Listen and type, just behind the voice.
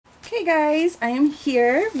Hey guys, I am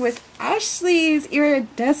here with Ashley's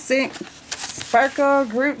iridescent sparkle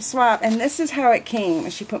group swap, and this is how it came.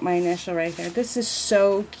 She put my initial right there. This is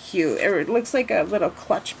so cute. It looks like a little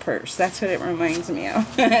clutch purse. That's what it reminds me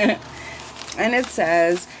of. And it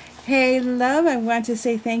says, "Hey love, I want to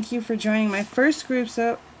say thank you for joining my first group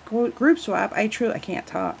swap. I can't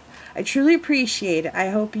talk. I truly appreciate it.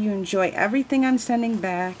 I hope you enjoy everything I'm sending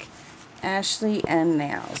back. Ashley and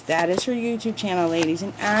Nails." That is her YouTube channel, ladies.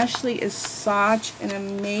 And Ashley is such an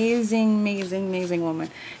amazing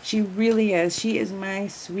woman. She really is. She is my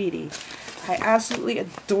sweetie. I absolutely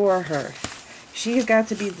adore her. She has got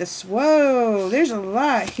to be this. Whoa, there's a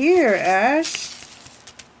lot here, Ash.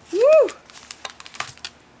 Woo!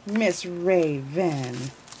 Miss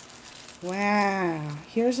Raven. Wow.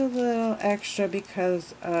 Here's a little extra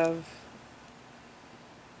because of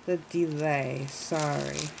the delay.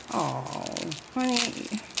 Sorry. Oh,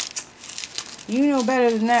 honey. You know better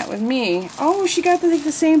than that with me. Oh, she got the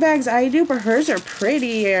same bags I do, but hers are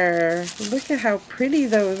prettier. Look at how pretty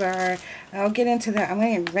those are. I'll get into that. I'm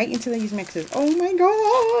going to get right into these mixes. Oh my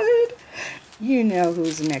god. You know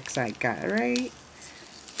whose mix I got, right?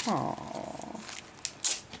 Oh.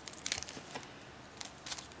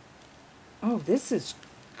 Oh, this is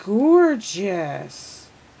gorgeous.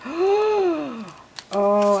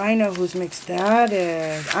 Oh, I know whose mix that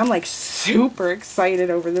is. I'm like super excited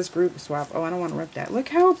over this group swap. Oh, I don't want to rip that. Look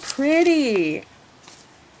how pretty.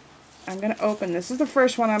 I'm going to open. This is the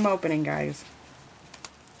first one I'm opening, guys.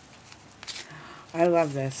 I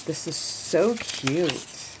love this. This is so cute.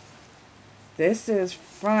 This is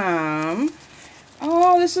from,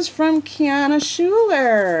 oh, this is from Kiana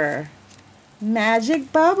Schuler.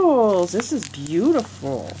 Magic Bubbles. This is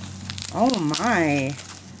beautiful. Oh my.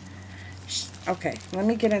 Okay, let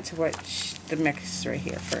me get into what the mix right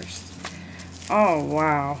here first. Oh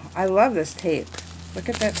wow, I love this tape. Look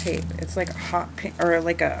at that tape. It's like a hot pink, or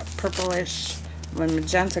like a purplish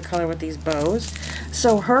magenta color with these bows.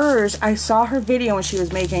 So hers, I saw her video when she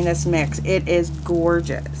was making this mix. It is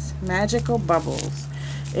gorgeous. Magical Bubbles.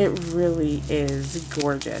 It really is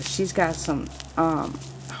gorgeous. She's got some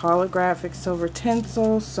holographic silver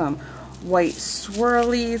tinsel, some white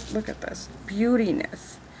swirlies. Look at this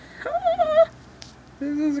beautiness.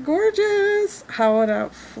 This is gorgeous. Hollowed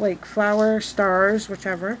out like flower stars,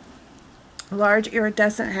 whichever. Large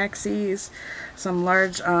iridescent hexes, some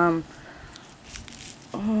large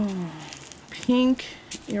pink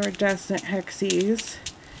iridescent hexes,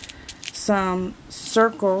 some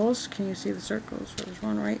circles. Can you see the circles? There's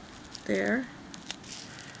one right there.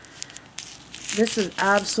 This is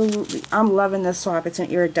absolutely, I'm loving this swap. It's an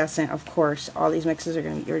iridescent, of course. All these mixes are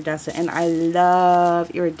going to be iridescent. And I love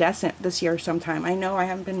iridescent this year sometime. I know I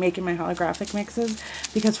haven't been making my holographic mixes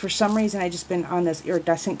because for some reason I just been on this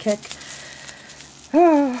iridescent kick.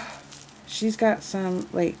 Oh, she's got some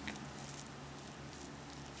like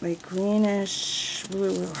greenish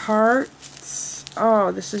blue hearts.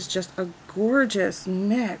 Oh, this is just a gorgeous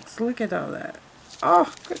mix. Look at all that. Oh,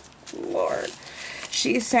 good Lord.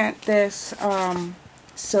 She sent this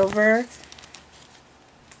silver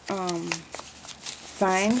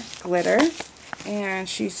fine glitter, and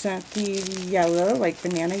she sent these yellow, like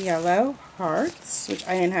banana yellow hearts, which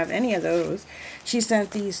I didn't have any of those. She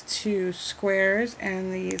sent these two squares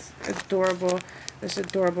and these this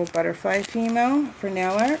adorable butterfly female for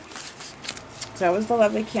nail art. So that was the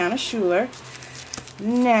lovely Kiana Schuler.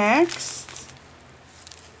 Next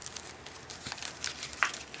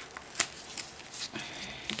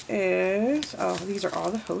is, oh, these are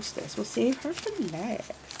all the hostess. We'll save her for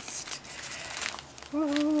next.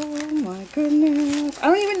 Oh my goodness. I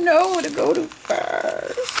don't even know where to go to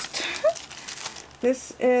first.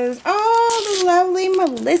 This is, oh, the lovely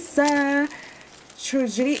Melissa.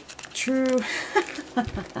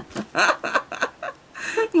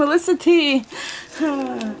 Melissa T.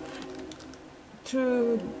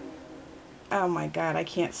 Oh my god, I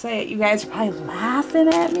can't say it. You guys are probably laughing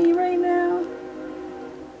at me right now.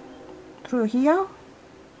 Trujillo?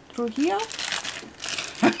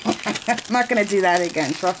 I'm not going to do that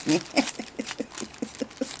again, trust me.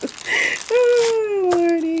 Oh,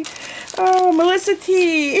 Lordy. Oh, Melissa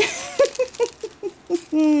T.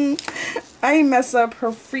 I mess up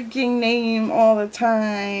her freaking name all the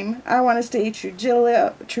time. I want to say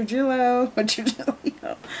Trujillo,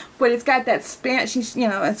 but it's got that Spanish, you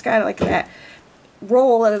know, it's got like that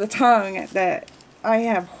roll of the tongue that I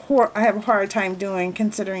have a hard time doing,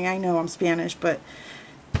 considering I know I'm Spanish, but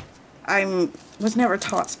was never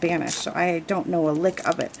taught Spanish, so I don't know a lick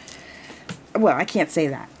of it. Well, I can't say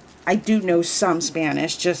that. I do know some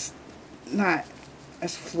Spanish, just not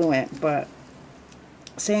as fluent, but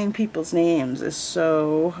Saying people's names is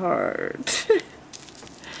so hard.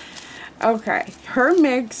 Okay, her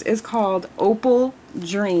mix is called Opal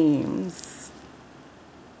Dreams.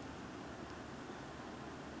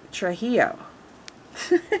 Trujillo.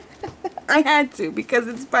 I had to because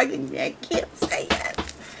it's bugging me. I can't say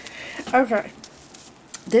it. Okay.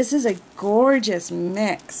 This is a gorgeous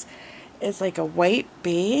mix. It's like a white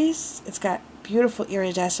base. It's got beautiful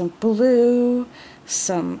iridescent blue.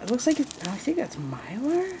 It looks like I think that's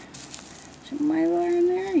mylar. Is it mylar in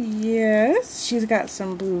there? Yes. She's got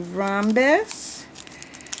some blue rhombus.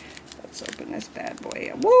 Let's open this bad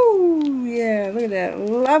boy up. Woo! Yeah, look at that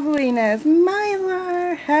loveliness.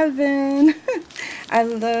 Mylar heaven. I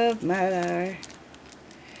love mylar.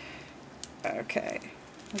 Okay.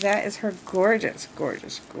 That is her gorgeous,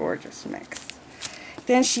 gorgeous, gorgeous mix.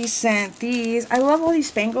 Then she sent these. I love all these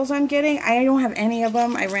spangles I'm getting. I don't have any of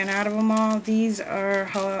them. I ran out of them all. These are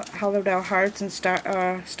hollowed out hearts and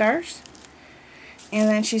stars. And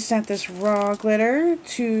then she sent this raw glitter,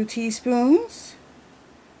 2 teaspoons.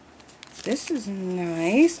 This is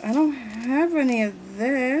nice. I don't have any of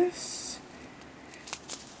this.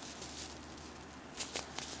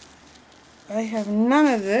 I have none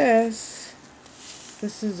of this.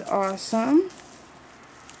 This is awesome.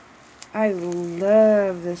 I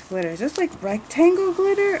love this glitter. Is this like rectangle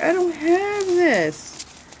glitter? I don't have this.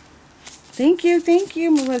 Thank you,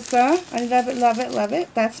 Melissa. I love it, love it, love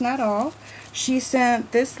it. That's not all. She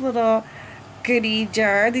sent this little goodie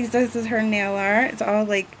jar. This is her nail art. It's all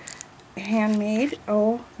like handmade.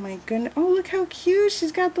 Oh my goodness. Oh, look how cute.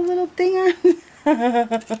 She's got the little thing on.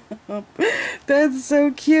 That's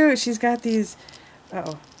so cute. She's got these.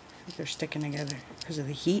 Uh-oh. I think they're sticking together because of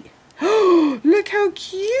the heat. Oh, look how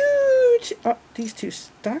cute! Oh, these two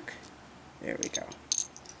stuck. There we go.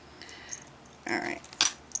 Alright.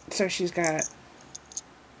 So she's got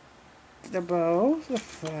the bow, the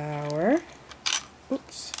flower.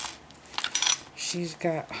 Oops. She's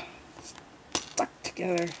got stuck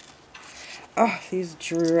together. Oh, these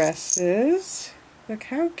dresses. Look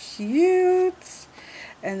how cute.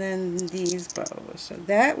 And then these bows. So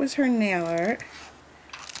that was her nail art.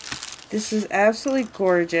 This is absolutely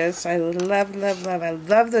gorgeous. I love, love, love. I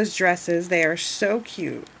love those dresses. They are so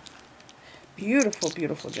cute. Beautiful,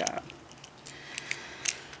 beautiful job.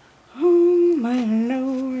 Oh my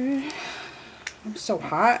Lord. I'm so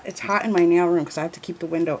hot. It's hot in my nail room because I have to keep the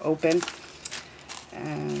window open.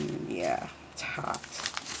 And yeah, it's hot.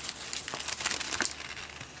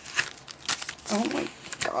 Oh my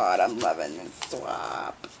God, I'm loving this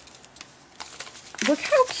swap. Look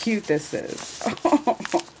how cute this is. Oh.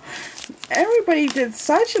 Everybody did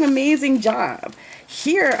such an amazing job.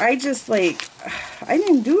 Here, I just like, I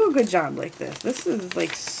didn't do a good job like this. This is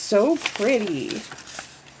like so pretty.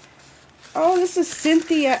 Oh, this is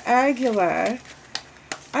Cynthia Aguilar.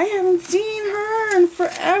 I haven't seen her in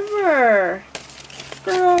forever.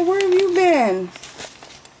 Girl, where have you been?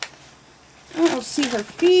 I don't see her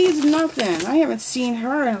feeds, nothing. I haven't seen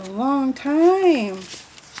her in a long time.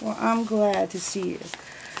 Well, I'm glad to see you.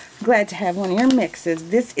 Glad to have one of your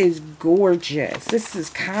mixes. This is gorgeous. This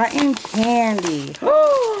is cotton candy.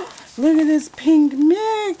 Oh, look at this pink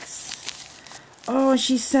mix. Oh,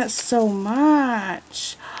 she sent so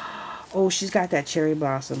much. Oh, she's got that cherry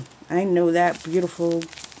blossom. I know that beautiful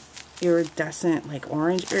iridescent, like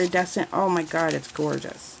orange iridescent. Oh my God, it's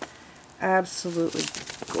gorgeous. Absolutely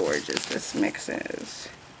gorgeous this mix is.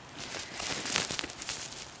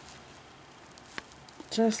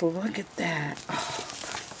 Just look at that. Oh.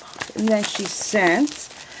 And then she sent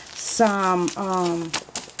some, oh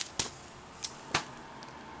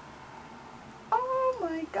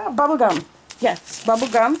my God, bubble gum. Yes, bubble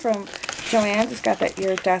gum from Joann's. It's got that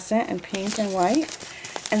iridescent and pink and white.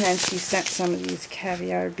 And then she sent some of these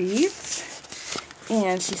caviar beads.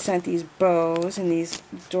 And she sent these bows and these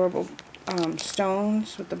adorable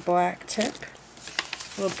stones with the black tip.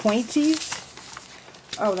 Little pointies.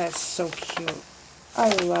 Oh, that's so cute. I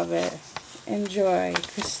love it. Enjoy,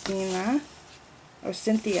 Christina. Or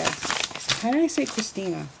Cynthia. How did I say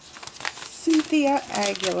Christina? Cynthia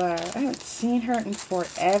Aguilar. I haven't seen her in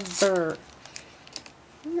forever.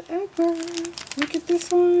 Forever. Look at this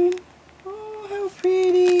one. Oh, how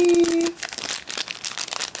pretty.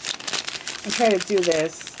 I'm trying to do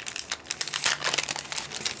this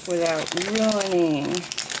without ruining.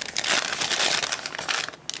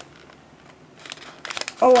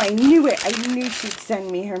 Oh, I knew it. I knew she'd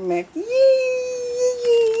send me her mix. Yay!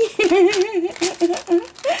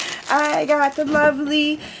 I got the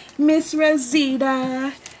lovely Miss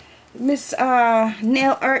Rosita. Miss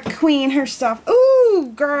Nail Art Queen herself.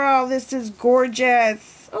 Ooh, girl, this is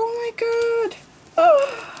gorgeous. Oh, my God.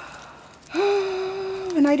 Oh.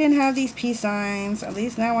 and I didn't have these peace signs. At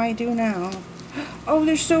least now I do now. Oh,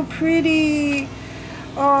 they're so pretty.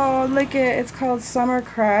 Oh, look at, it's called Summer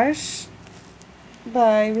Crush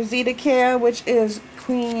by Rosita Kale, which is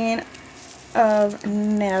queen of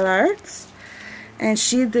nail arts. And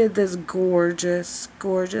she did this gorgeous,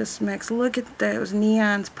 gorgeous mix. Look at those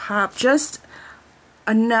neons pop. Just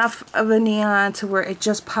enough of a neon to where it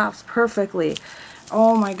just pops perfectly.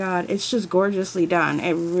 Oh my god, it's just gorgeously done.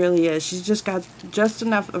 It really is. She's just got just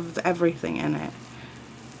enough of everything in it.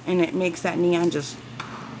 And it makes that neon just,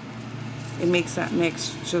 it makes that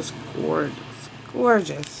mix just gorgeous.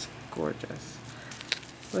 Gorgeous. Gorgeous.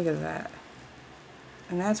 Look at that.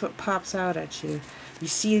 And that's what pops out at you. You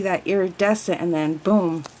see that iridescent, and then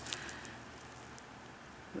boom,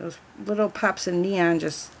 those little pops of neon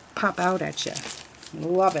just pop out at you.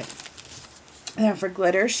 Love it. And then for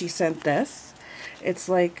glitter, she sent this. It's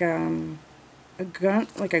like a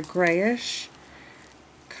grayish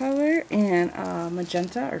color and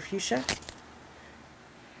magenta or fuchsia.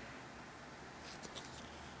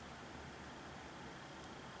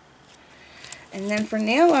 And then for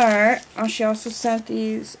nail art, she also sent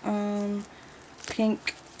these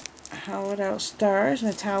pink hollowed out stars,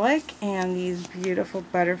 metallic, and these beautiful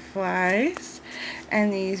butterflies,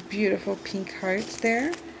 and these beautiful pink hearts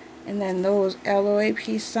there. And then those alloy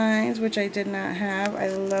peace signs, which I did not have. I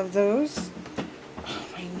love those. Oh,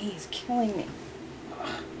 my knee's killing me.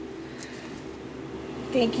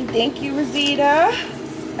 Thank you, Rosita.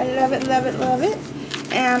 I love it, love it, love it.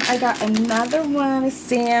 And I got another one of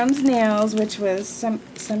Sam's Nails, which was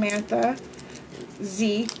Samantha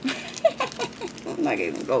Z. I'm not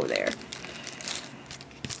going to go there.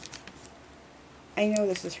 I know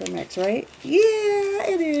this is her mix, right? Yeah,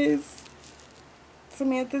 it is.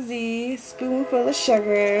 Samantha Z, spoonful of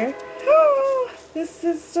sugar. Oh, this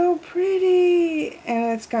is so pretty.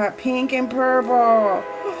 And it's got pink and purple.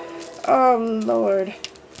 Oh, Lord.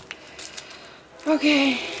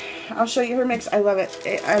 Okay. I'll show you her mix. I love it.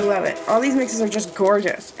 I love it. All these mixes are just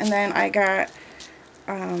gorgeous. And then I got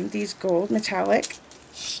these gold metallic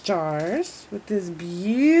stars with this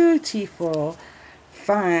beautiful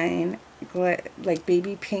fine like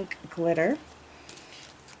baby pink glitter.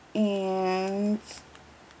 And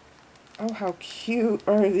oh, how cute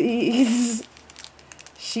are these?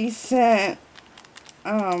 She sent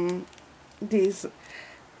these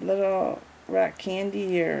little rock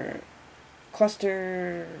candy or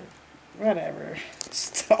cluster, whatever.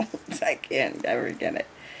 Just don't, I can't ever get it.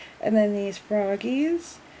 And then these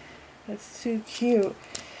froggies. That's too cute.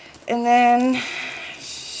 And then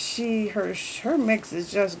her mix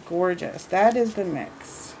is just gorgeous. That is the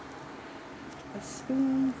mix. A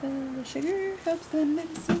spoonful of sugar helps the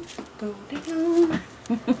medicine go down.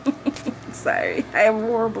 Sorry, I have a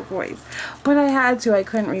horrible voice. But I had to, I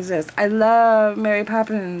couldn't resist. I love Mary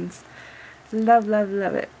Poppins. Love, love,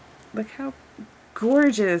 love it. Look how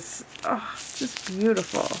gorgeous. Oh, just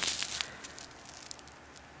beautiful.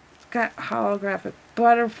 Got holographic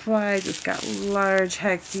butterflies. It's got large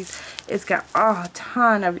hexes. It's got a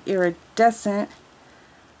ton of iridescent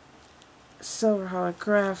silver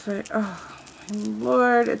holographic. Oh my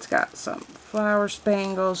Lord. It's got some flower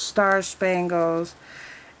spangles, star spangles.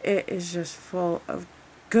 It is just full of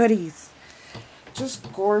goodies.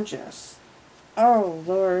 Just gorgeous. Oh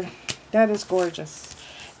Lord. That is gorgeous.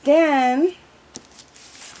 Then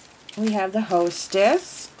we have the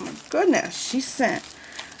hostess. Oh my goodness. She sent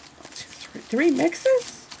 3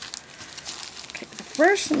 mixes. Okay, the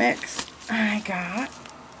first mix I got.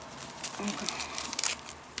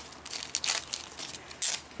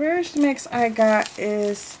 First mix I got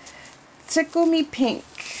is Tickle Me Pink.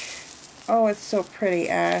 Oh, it's so pretty,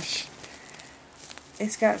 Ash.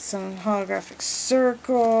 It's got some holographic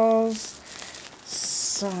circles,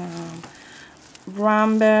 some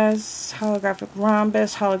rhombus,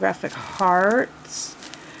 holographic hearts.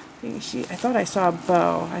 I thought I saw a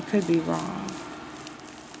bow. I could be wrong.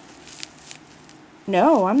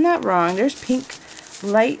 No, I'm not wrong. There's pink,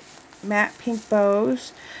 light matte pink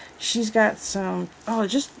bows. She's got some, oh,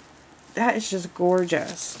 just, that is just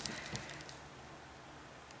gorgeous.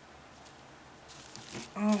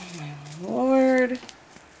 Oh my Lord.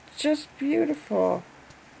 Just beautiful.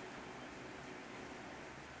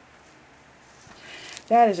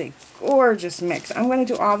 That is a gorgeous mix. I'm going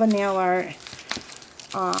to do all the nail art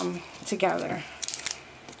together.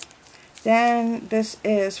 Then this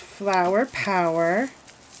is Flower Power.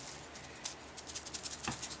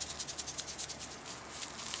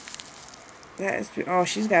 That is, oh,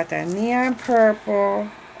 she's got that neon purple.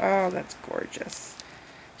 Oh, that's gorgeous.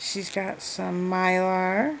 She's got some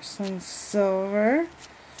mylar, some silver,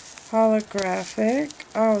 holographic.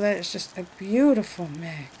 Oh, that is just a beautiful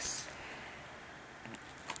mix.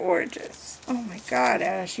 Gorgeous. Oh my God,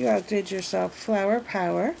 Ash, you outdid yourself. Flower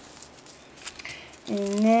Power.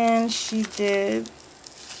 And then she did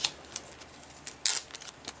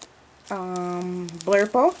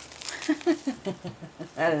Blurple.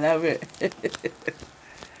 I love it.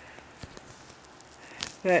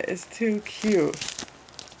 That is too cute.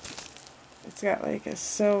 It's got like a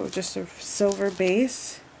just a silver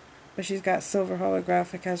base, but she's got silver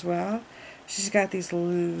holographic as well. She's got these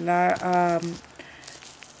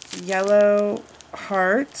yellow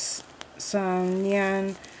hearts, some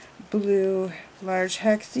neon blue large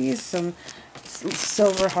hexes, some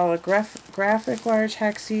silver holographic large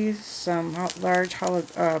hexes, some large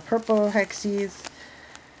purple hexes,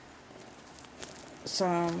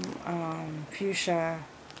 some fuchsia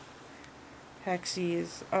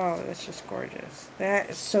hexes. Oh, that's just gorgeous. That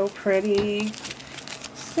is so pretty.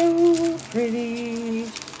 So pretty.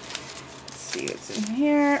 Let's see what's in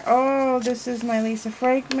here. Oh, this is my Lisa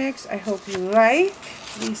Frank mix. I hope you like.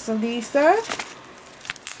 Lisa. Lisa.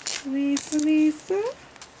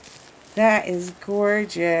 That is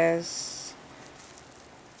gorgeous.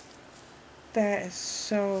 That is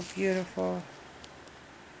so beautiful.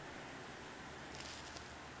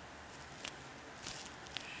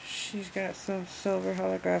 She's got some silver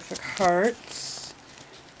holographic hearts.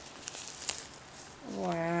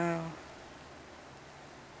 Wow.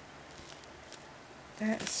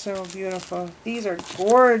 That is so beautiful. These are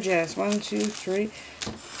gorgeous. 1, 2, 3,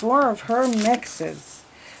 4 of her mixes.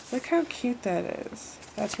 Look how cute that is.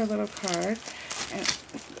 That's her little card. And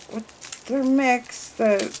with their mix,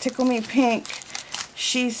 the Tickle Me Pink,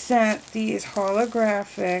 she sent these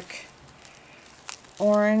holographic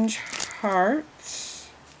orange hearts.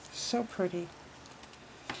 So pretty.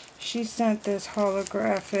 She sent this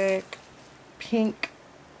holographic pink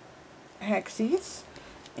hexes.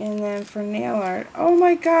 And then for nail art, oh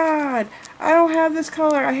my God, I don't have this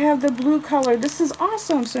color. I have the blue color. This is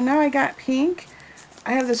awesome. So now I got pink.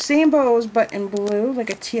 I have the same bows but in blue, like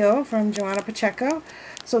a teal from Joanna Pacheco.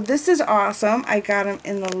 So this is awesome. I got them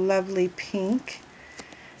in the lovely pink.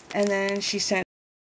 And then she sent